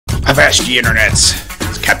Avast ye internets!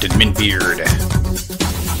 It's Captain Mintbeard.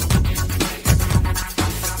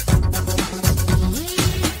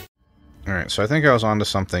 Alright, so I think I was onto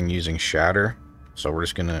something using shatter. So we're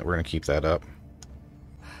gonna keep that up.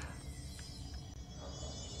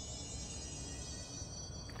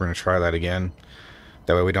 We're gonna try that again.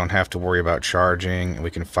 That way we don't have to worry about charging and we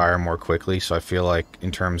can fire more quickly. So I feel like in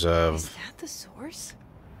terms of Is that the source?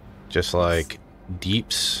 just like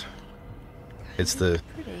deeps, it's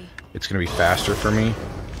gonna be faster for me.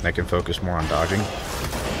 And I can focus more on dodging.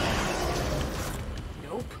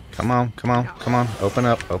 Nope. Come on, come on, come on. Open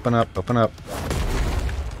up, open up, open up.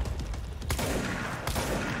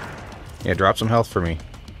 Yeah, drop some health for me.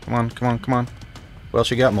 Come on, come on, come on. What else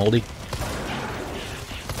you got, Moldy?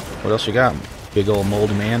 What else you got, big old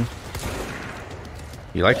moldy man?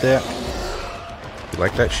 You like that? You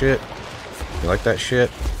like that shit? You like that shit?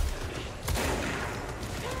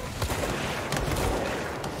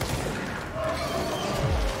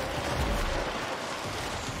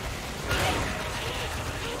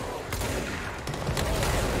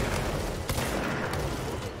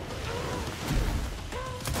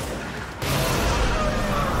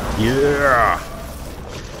 Yeah!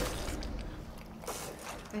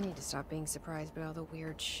 I need to stop being surprised by all the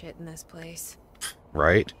weird shit in this place.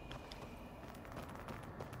 Right?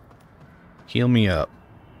 Heal me up.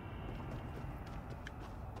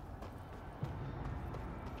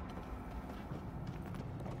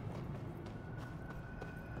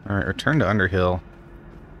 Alright, return to Underhill.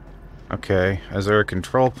 Okay, is there a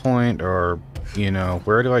control point or, you know,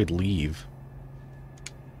 where do I leave?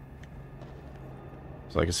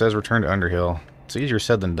 So like it says return to Underhill. It's easier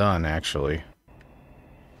said than done, actually.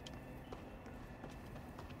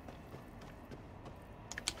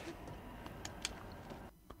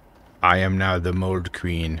 I am now the Mold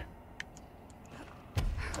Queen.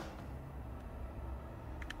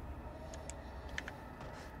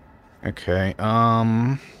 Okay,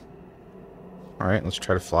 alright, let's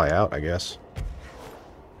try to fly out, I guess.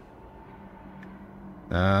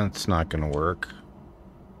 That's not gonna work.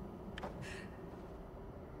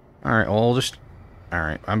 Alright, well, we'll just...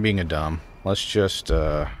 Alright, I'm being a dumb. Let's just,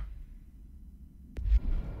 I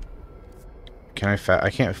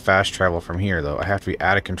can't fast travel from here, though. I have to be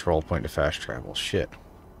at a control point to fast travel. Shit.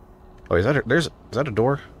 Oh, is that is that a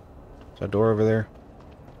door? Is that a door over there?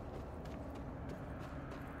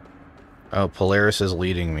 Oh, Polaris is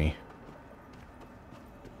leading me.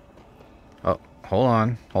 Oh, hold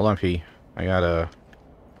on. Hold on, P. I gotta...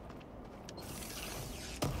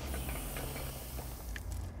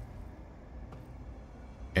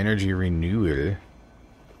 Energy renewal.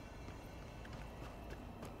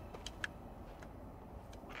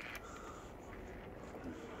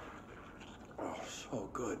 Oh, so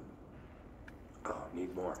good. Oh,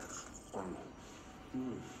 need more.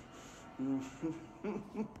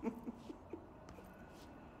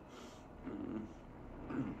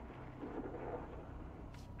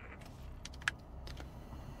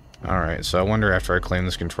 Alright, so I wonder after I claim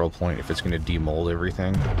this control point if it's going to demold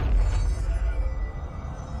everything.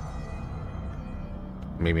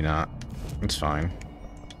 Maybe not. It's fine.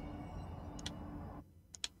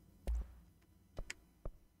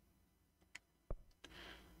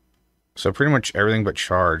 So pretty much everything but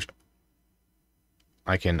charge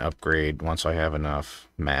I can upgrade once I have enough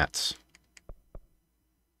mats.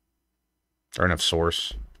 Or enough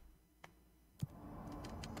source.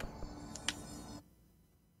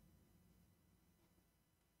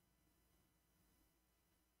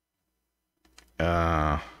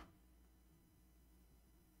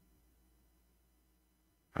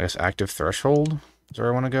 I guess active threshold is where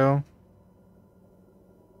I want to go.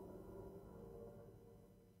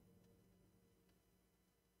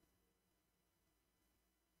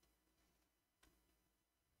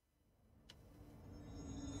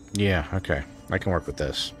 Yeah, okay. I can work with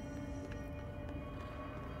this.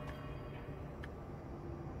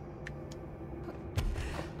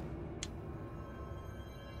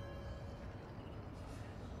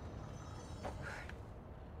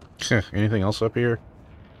 Anything else up here?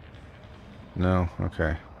 No?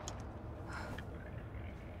 Okay.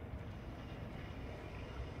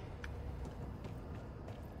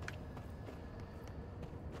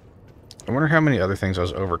 I wonder how many other things I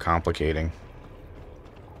was overcomplicating.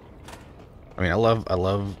 I mean, I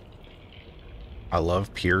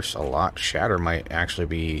love Pierce a lot. Shatter might actually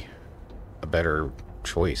be a better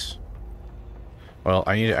choice. Well,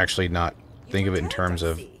 I need to actually not think of it in terms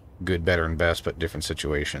of good, better, and best, but different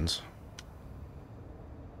situations.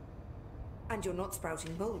 And you're not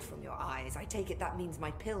sprouting mold from your eyes. I take it that means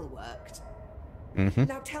my pill worked. Mm-hmm.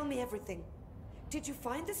 Now tell me everything. Did you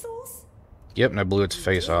find the source? Yep, and I blew its You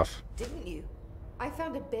face did, off. didn't you? I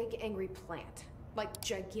found a big angry plant. Like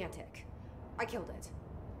gigantic. I killed it.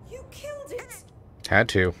 You killed it! Had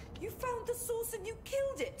to. You found the source and you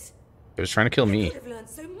killed it! It was trying to kill You me. could have learned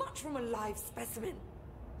so much from a live specimen.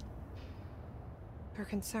 Her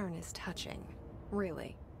concern is touching.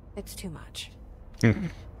 Really. It's too much.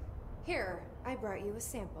 Here, I brought you a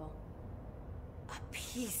sample. A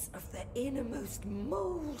piece of the innermost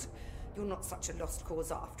mold. You're not such a lost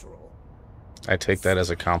cause after all. I take that as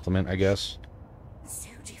a compliment, I guess. So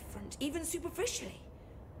different, even superficially.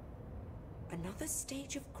 Another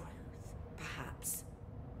stage of growth, perhaps.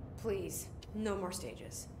 Please, no more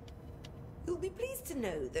stages. You'll be pleased to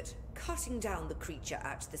know that cutting down the creature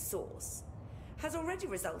at the source has already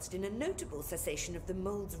resulted in a notable cessation of the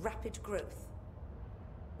mold's rapid growth.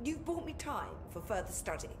 You've bought me time for further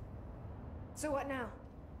study. So what now?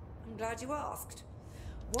 I'm glad you asked.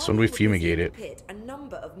 While So when we you were busy in fumigate the it. pit, a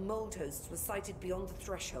number of mold hosts were sighted beyond the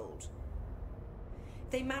threshold.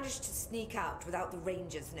 They managed to sneak out without the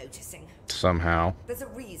rangers noticing. Somehow. There's a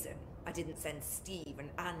reason I didn't send Steve and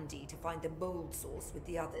Andy to find the mold source with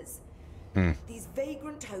the others. These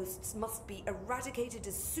vagrant hosts must be eradicated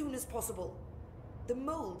as soon as possible. The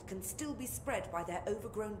mold can still be spread by their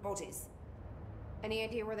overgrown bodies. Any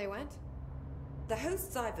idea where they went? The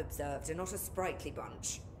hosts I've observed are not a sprightly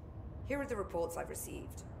bunch. Here are the reports I've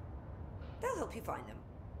received. They'll help you find them.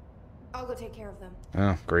 I'll go take care of them.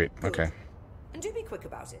 Oh, great. Good. Okay. And do be quick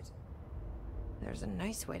about it. There's a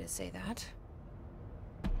nice way to say that.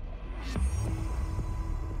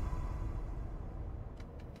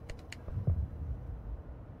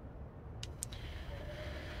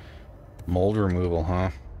 Mold removal, huh?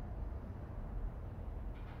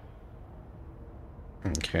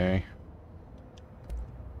 Okay.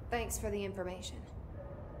 Thanks for the information.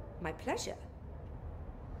 My pleasure.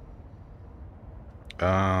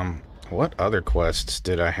 What other quests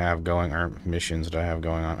did I have going, or missions did I have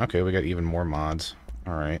going on? Okay, we got even more mods.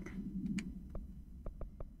 Alright.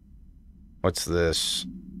 What's this?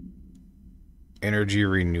 Energy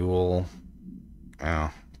renewal.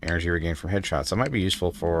 Oh, energy regained from headshots. That might be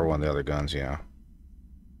useful for one of the other guns, yeah.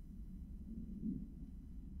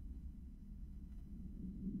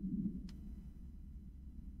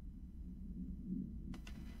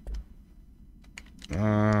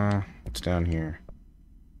 What's down here?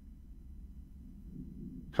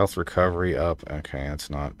 Health recovery up. Okay, that's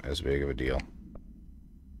not as big of a deal.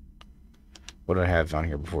 What did I have on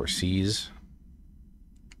here before? Seize.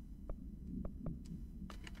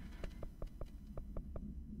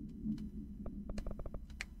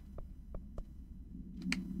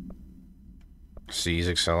 Seize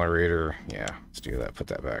accelerator. Yeah, let's do that. Put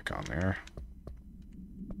that back on there.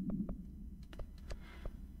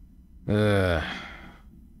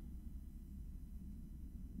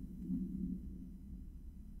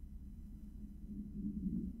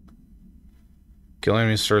 Kill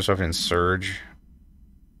enemies starts off in Surge.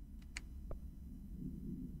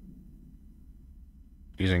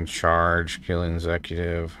 Using Charge, kill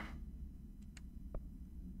Executive.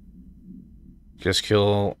 Just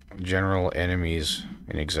kill general enemies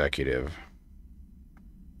in Executive.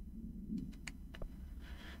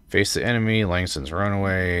 Face the enemy, Langston's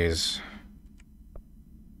Runaways.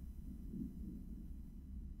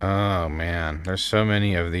 Oh man, there's so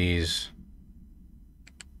many of these.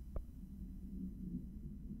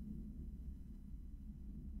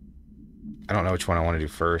 I don't know which one I want to do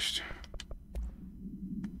first.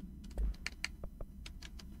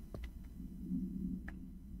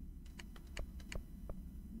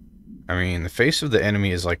 I mean, the face of the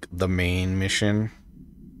enemy is like the main mission.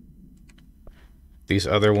 These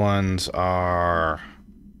other ones are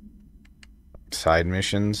side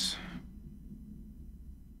missions.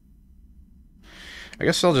 I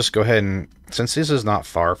guess I'll just go ahead and, since this is not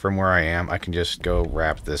far from where I am, I can just go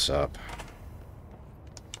wrap this up.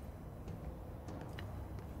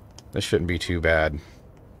 This shouldn't be too bad.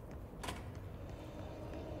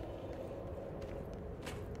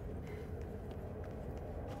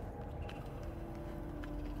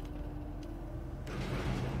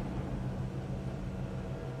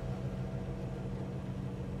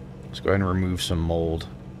 Let's go ahead and remove some mold.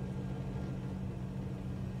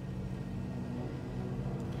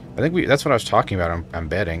 I think that's what I was talking about. I'm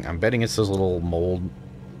betting. I'm betting it's those little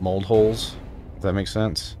mold holes. If that makes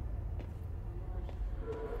sense.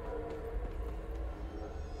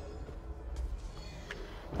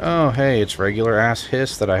 Oh, hey, it's regular ass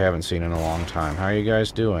Hiss that I haven't seen in a long time. How are you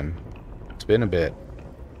guys doing? It's been a bit.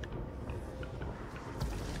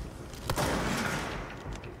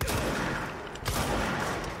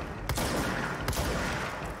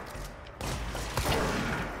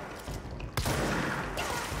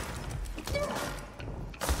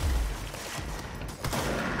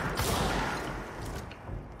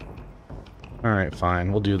 Alright,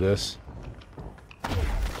 fine. We'll do this.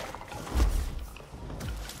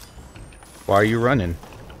 Why are you running?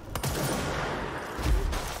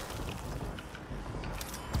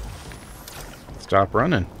 Stop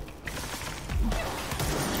running.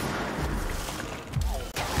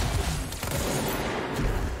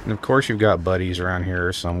 And of course you've got buddies around here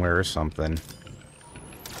or somewhere or something.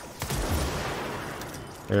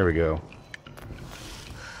 There we go.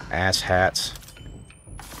 Ass hats.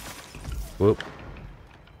 Whoop.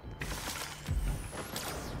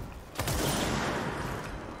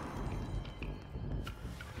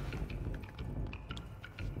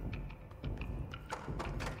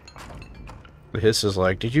 The hiss is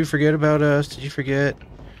like, did you forget about us? Did you forget?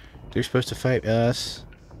 You're supposed to fight us.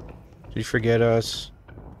 Did you forget us?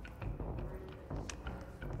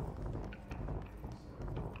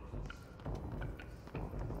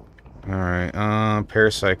 Alright,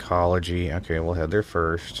 parapsychology. Okay, we'll head there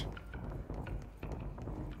first.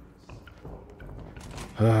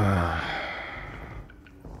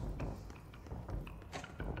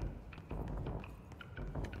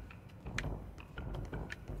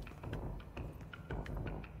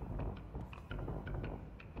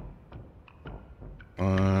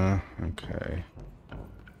 Okay.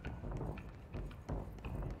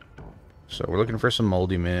 So we're looking for some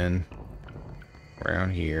moldy men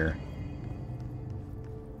around here.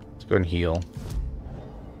 Let's go and heal.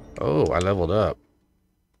 Oh, I leveled up.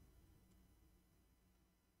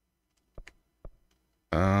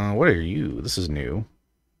 What are you? This is new.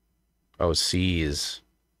 Oh, seize.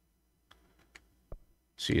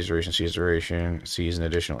 Seize duration, seize duration. Seize an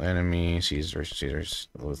additional enemy. Seize duration,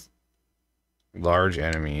 with large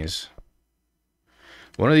enemies.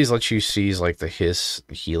 One of these lets you seize like the hiss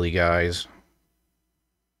healy guys.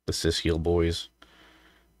 The cis heal boys.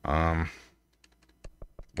 1,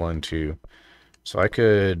 2. So I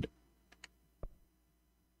could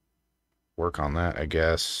work on that, I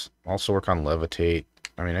guess. Also work on levitate.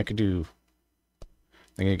 I mean, I could do...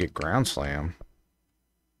 I could get ground slam.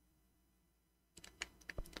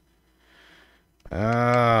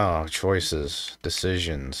 Oh, choices.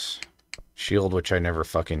 Decisions. Shield, which I never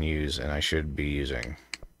fucking use, and I should be using.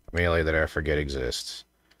 Melee that I forget exists.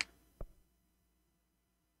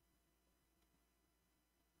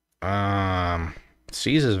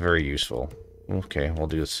 Seize is very useful. Okay, we'll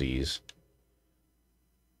do a seize.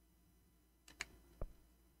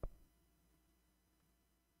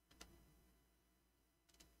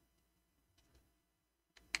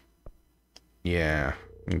 Yeah,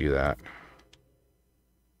 we can do that.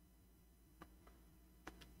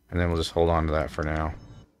 And then we'll just hold on to that for now.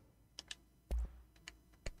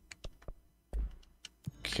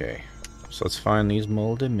 Okay, so let's find these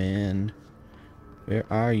molded men. Where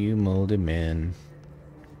are you, molded men?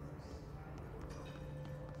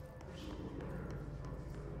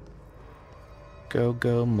 Go,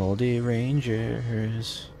 go, moldy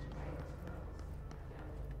rangers.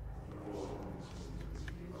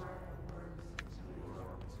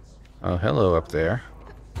 Oh, hello up there.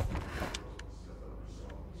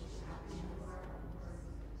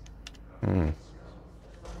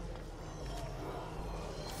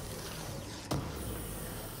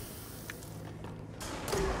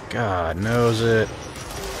 God knows it.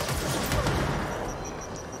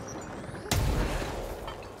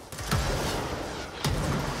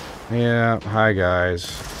 Yeah, hi guys.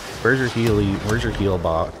 Where's your healy? Where's your heal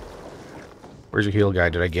bot? Where's your heal guy?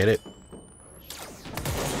 Did I get it?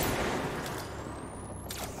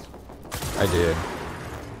 I did.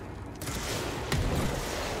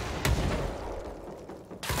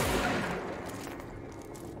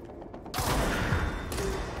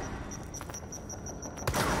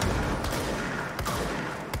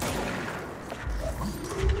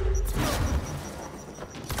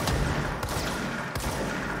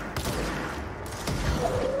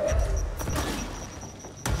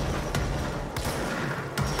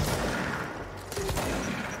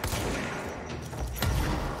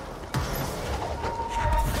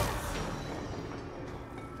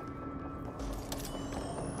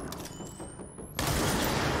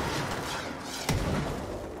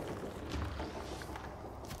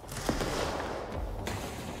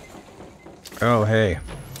 Oh, hey.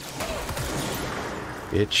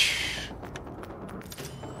 Bitch.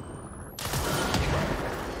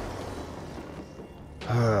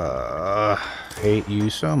 Hate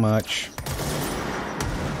you so much.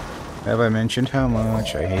 Have I mentioned how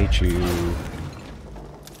much I hate you?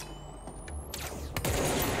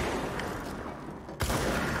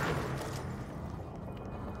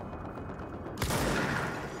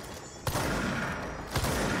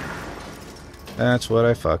 That's what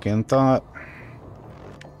I fucking thought.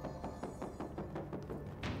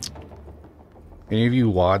 Any of you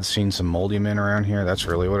wads seen some moldy men around here? That's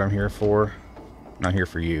really what I'm here for. I'm not here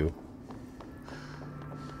for you.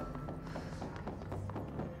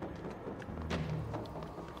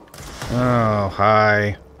 Oh,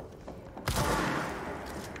 hi.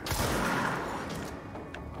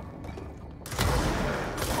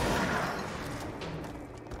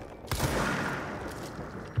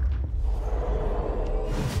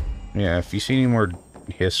 Yeah, if you see any more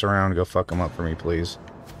hiss around, go fuck them up for me, please.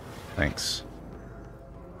 Thanks.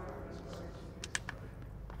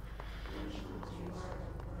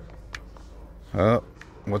 Oh,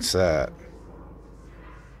 what's that?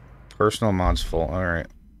 Personal mods full. Alright.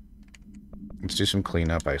 Let's do some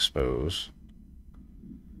cleanup, I suppose.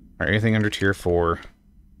 Alright, anything under tier 4.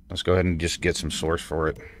 Let's go ahead and just get some source for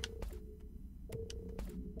it.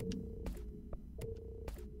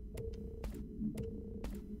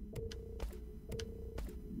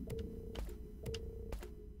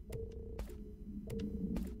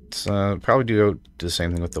 Probably do the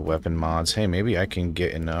same thing with the weapon mods. Hey, maybe I can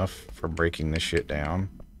get enough for breaking this shit down.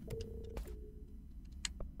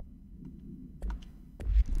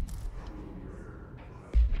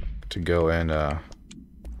 To go and,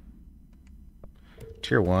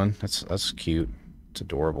 tier 1. That's cute. It's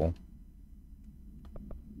adorable.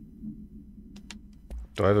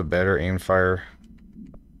 Do I have a better aim fire?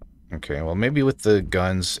 Okay, well, maybe with the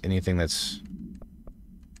guns, anything that's...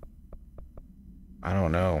 I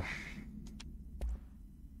don't know.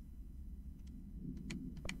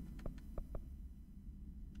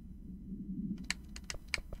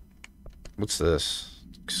 What's this?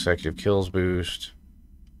 Consecutive kills boost.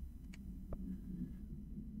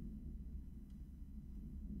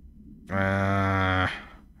 I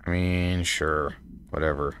mean, sure.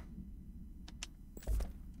 Whatever.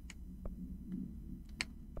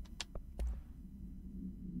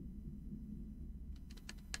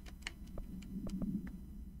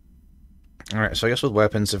 Alright, so I guess with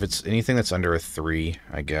weapons, if it's anything that's under a 3,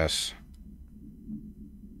 I guess.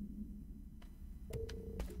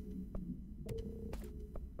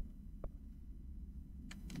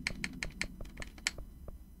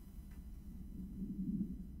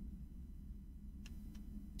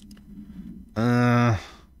 Well,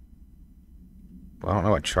 I don't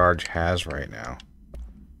know what charge has right now.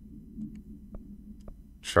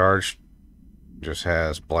 Charge just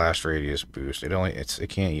has blast radius boost. It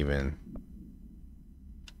can't even...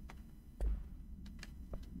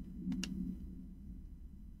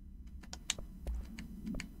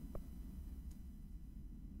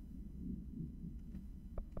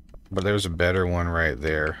 But there's a better one right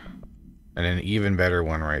there. And an even better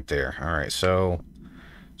one right there. Alright, so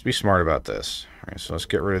let's be smart about this. Alright, so let's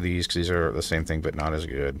get rid of these because these are the same thing but not as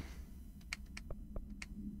good.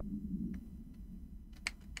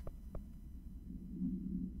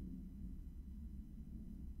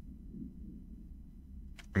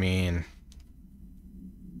 I mean,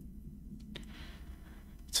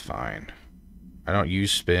 it's fine. I don't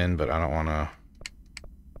use spin, but I don't want to...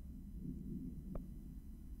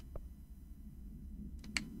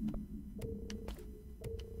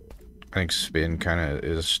 I think spin kind of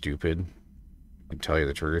is stupid, to tell you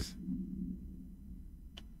the truth.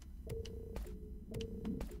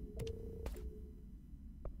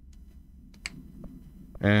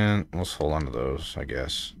 And let's hold on to those, I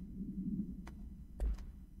guess.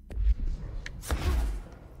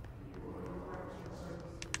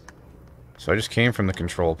 So I just came from the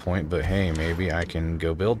control point, but hey, maybe I can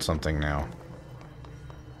go build something now.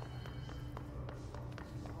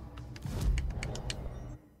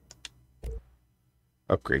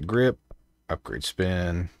 Upgrade grip, upgrade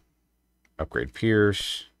spin, upgrade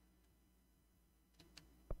pierce.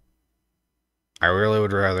 I really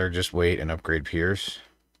would rather just wait and upgrade pierce.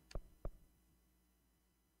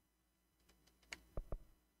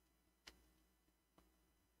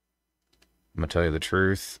 I'm gonna tell you the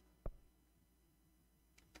truth.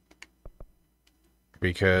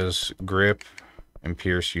 Because grip and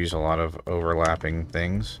pierce use a lot of overlapping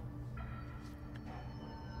things.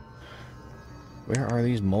 Where are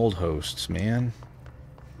these mold hosts, man?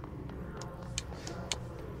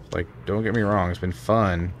 Like, don't get me wrong, it's been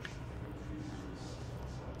fun.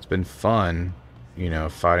 It's been fun, you know,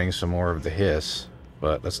 fighting some more of the hiss,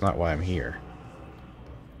 but that's not why I'm here.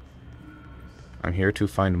 I'm here to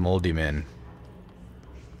find moldy men.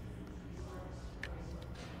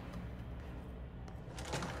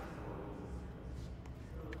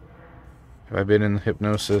 Have I been in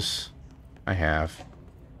hypnosis? I have.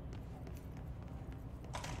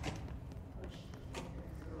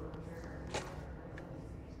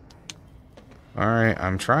 Alright,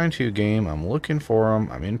 I'm trying to game. I'm looking for them.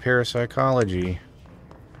 I'm in parapsychology.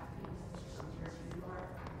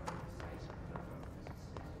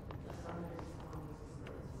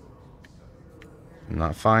 I'm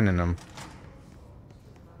not finding them.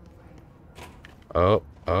 Oh,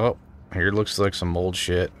 oh. Here looks like some mold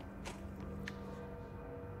shit.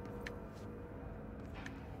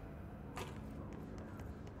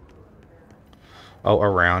 Oh,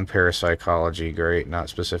 around parapsychology. Great. Not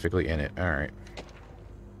specifically in it. Alright.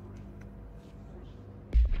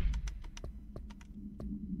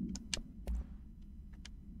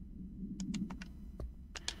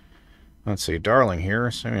 Let's see. Darling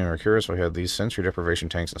here. Some of you are curious why we had these sensory deprivation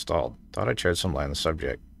tanks installed. Thought I'd shed some light on the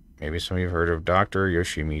subject. Maybe some of you have heard of Dr.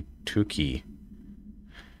 Yoshimi Tuki.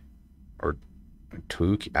 Or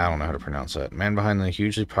Tuki? I don't know how to pronounce that. Man behind the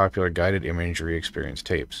hugely popular guided imagery experience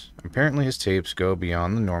tapes. Apparently his tapes go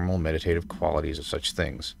beyond the normal meditative qualities of such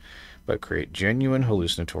things, but create genuine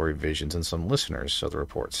hallucinatory visions in some listeners, so the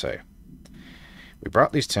reports say. We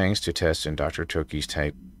brought these tanks to test in Dr. Toki's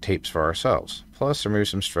tapes for ourselves. Plus, there may be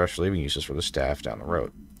some stress-relieving uses for the staff down the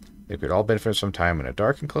road. They could all benefit some time in a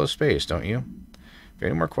dark and closed space, don't you? If you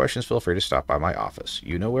have any more questions, feel free to stop by my office.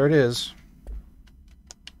 You know where it is.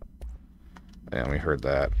 And we heard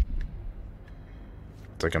that.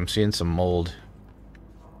 It's like I'm seeing some mold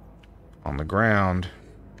on the ground.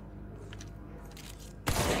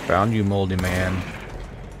 Found you, moldy man.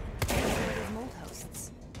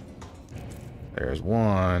 There's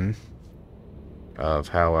one of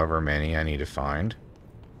however many I need to find.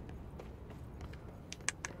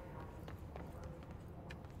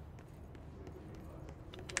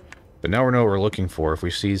 But now we know what we're looking for. If we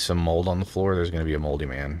see some mold on the floor, there's going to be a moldy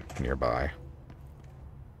man nearby.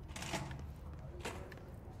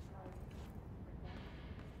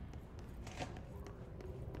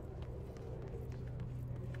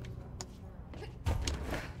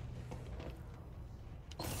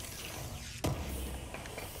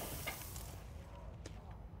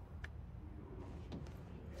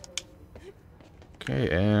 Okay,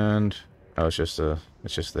 and oh, it's just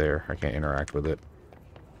there. I can't interact with it.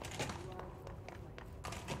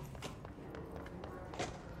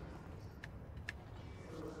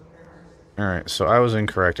 Alright, so I was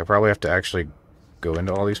incorrect. I probably have to actually go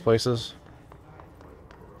into all these places.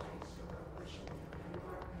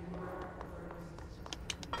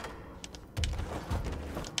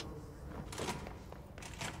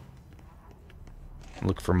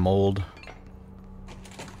 Look for mold.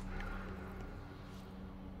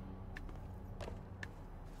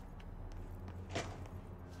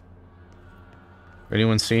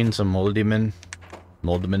 Anyone seen some moldyman?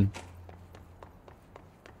 Moldman?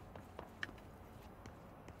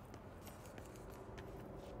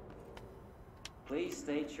 Please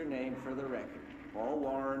state your name for the record. Paul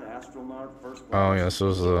Warren, astronaut, first class. Oh yeah, this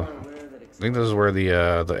was the. I think this is where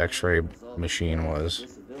the X-ray machine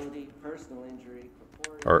was,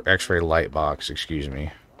 or X-ray light box. Excuse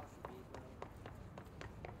me.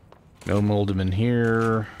 No moldman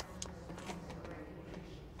here.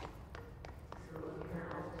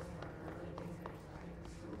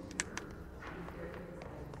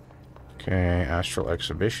 Okay, astral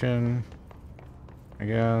exhibition, I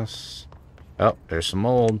guess. Oh, there's some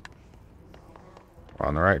mold. We're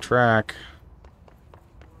on the right track.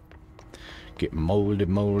 Get molded,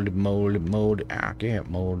 molded, molded, molded. Ah,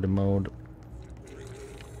 get molded, molded.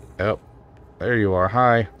 Oh, there you are.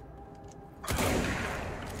 Hi.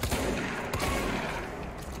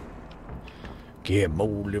 Get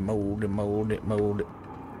molded, molded, molded, molded.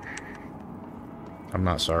 I'm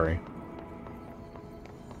not sorry.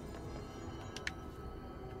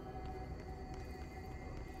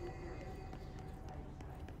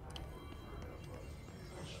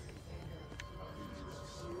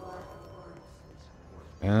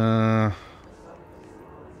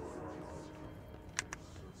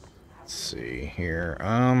 Let's see here.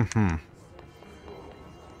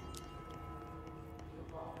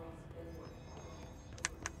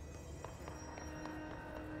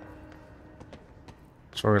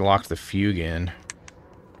 That's where we locked the fugue in.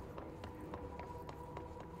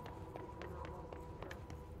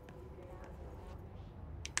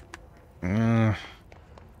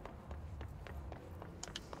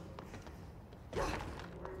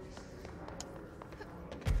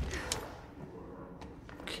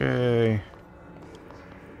 Okay.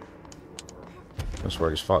 That's where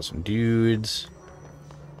I just fought some dudes.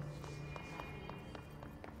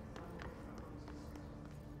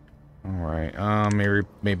 Alright,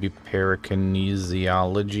 maybe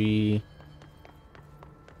parakinesiology.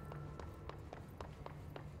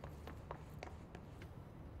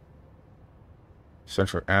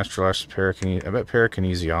 Central astral parakinesiology. I bet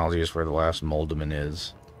parakinesiology is where the last moldman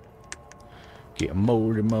is. Get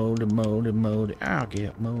molded, molded, molded, molded. I'll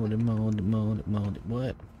get molded, molded, molded, molded.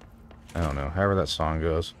 What? I don't know. However that song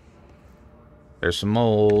goes. There's some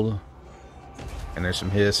mold. And there's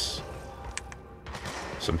some hiss.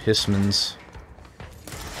 Some hissmans.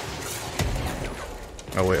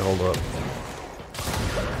 Oh wait, hold up.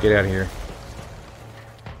 Get out of here.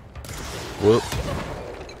 Whoop.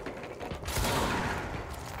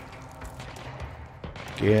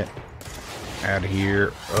 Get out of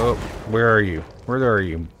here. Oh, where are you? Where are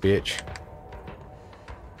you, bitch?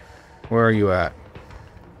 Where are you at?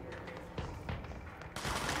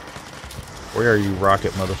 Where are you,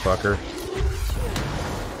 rocket motherfucker?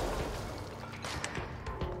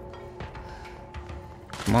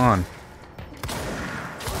 Come on.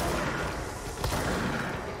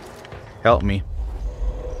 Help me.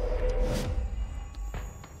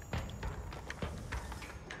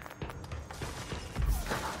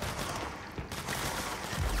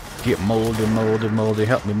 Get moldy, moldy, moldy.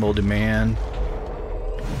 Help me, moldy man.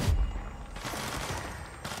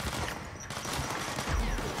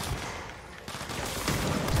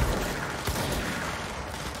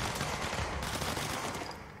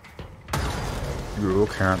 You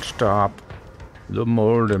can't stop the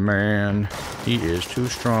moldy man. He is too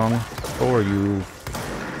strong for you.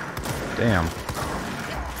 Damn.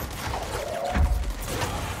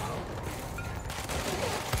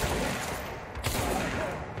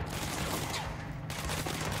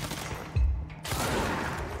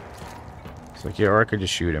 It's like, yeah, or I could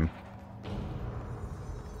just shoot him.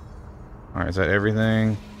 Alright, is that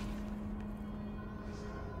everything?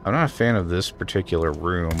 I'm not a fan of this particular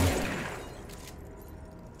room.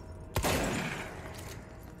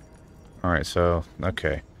 Alright, so,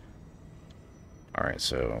 okay. Alright,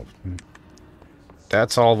 so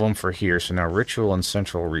that's all of them for here. So now ritual and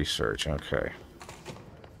central research. Okay.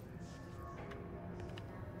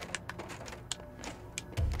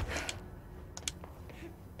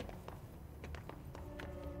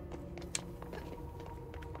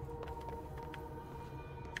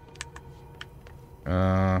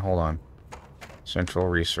 Hold on. Central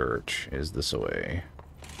research is this away.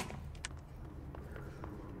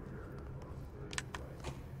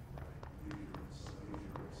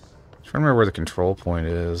 I don't remember where the control point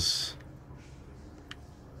is.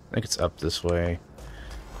 I think it's up this way.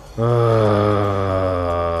 Get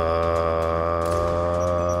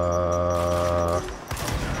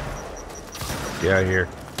out of here.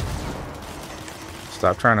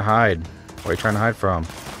 Stop trying to hide. What are you trying to hide from?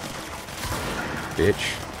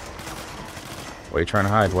 Bitch. Why are you trying to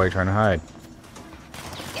hide? Why are you trying to hide?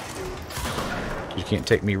 You can't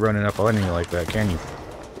take me running up on you like that, can you?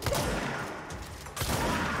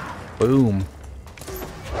 Boom.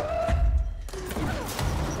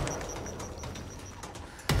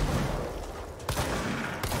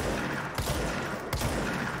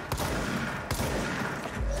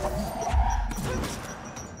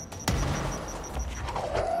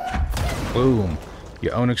 Boom.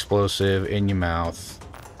 Your own explosive in your mouth.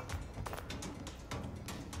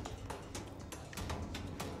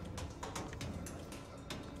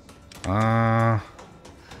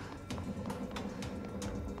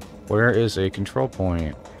 Where is a control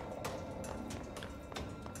point?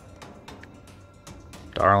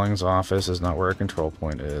 Darling's office is not where a control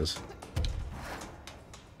point is.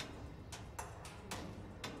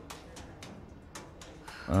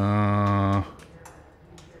 Well,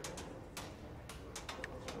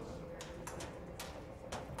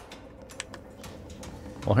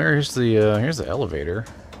 here's the elevator.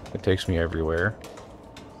 It takes me everywhere.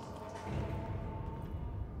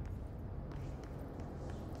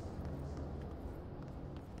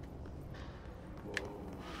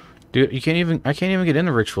 Dude, I can't even get in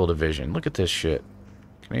the ritual division. Look at this shit.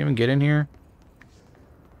 Can I even get in here?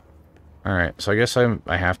 Alright, so I guess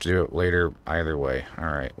I have to do it later either way.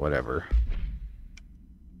 Alright, whatever.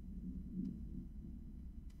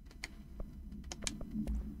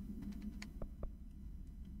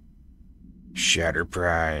 Shatter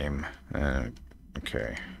Prime.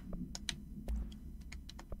 Okay.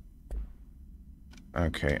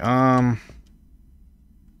 Okay,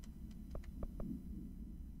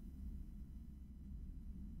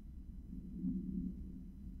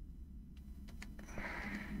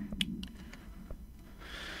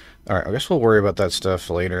 Alright, I guess we'll worry about that stuff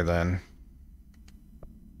later then.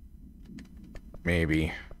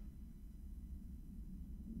 Maybe.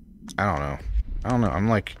 I don't know.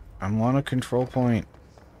 I'm on a control point.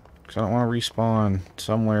 Because I don't want to respawn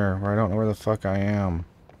somewhere where I don't know where the fuck I am.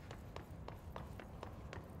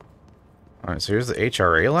 Alright, so here's the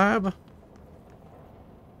HRA lab?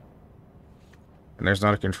 And there's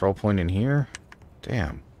not a control point in here?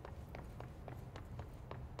 Damn.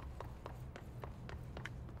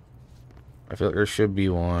 I feel like there should be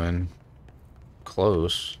one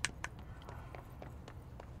close.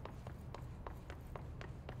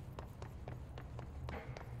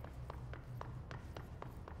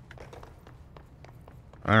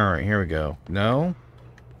 Alright, here we go. No.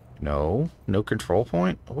 No. No control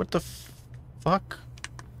point? What the fuck?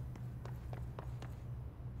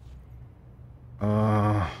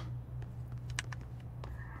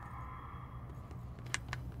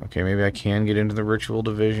 Okay, maybe I can get into the ritual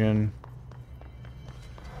division.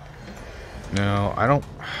 No, I don't...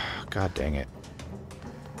 God dang it.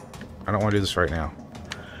 I don't want to do this right now.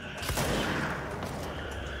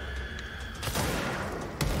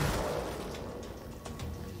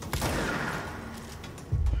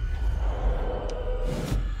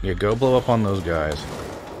 Yeah, go blow up on those guys.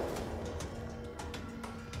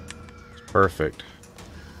 Perfect.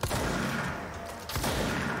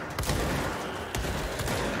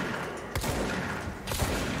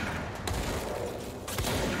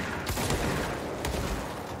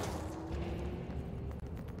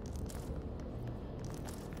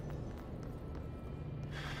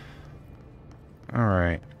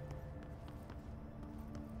 Alright.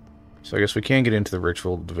 So I guess we can get into the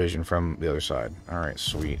ritual division from the other side. Alright,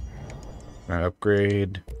 sweet. Now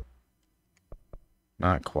upgrade.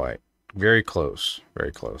 Not quite. Very close.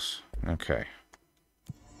 Very close. Okay.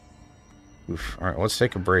 Oof. Alright, let's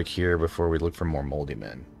take a break here before we look for more moldy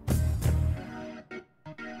men.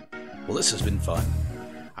 Well, this has been fun.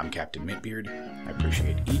 I'm Captain Mintbeard. I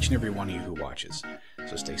appreciate each and every one of you who watches.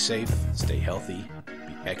 So stay safe, stay healthy,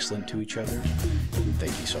 be excellent to each other.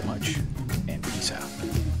 Thank you so much, and peace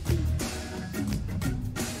out.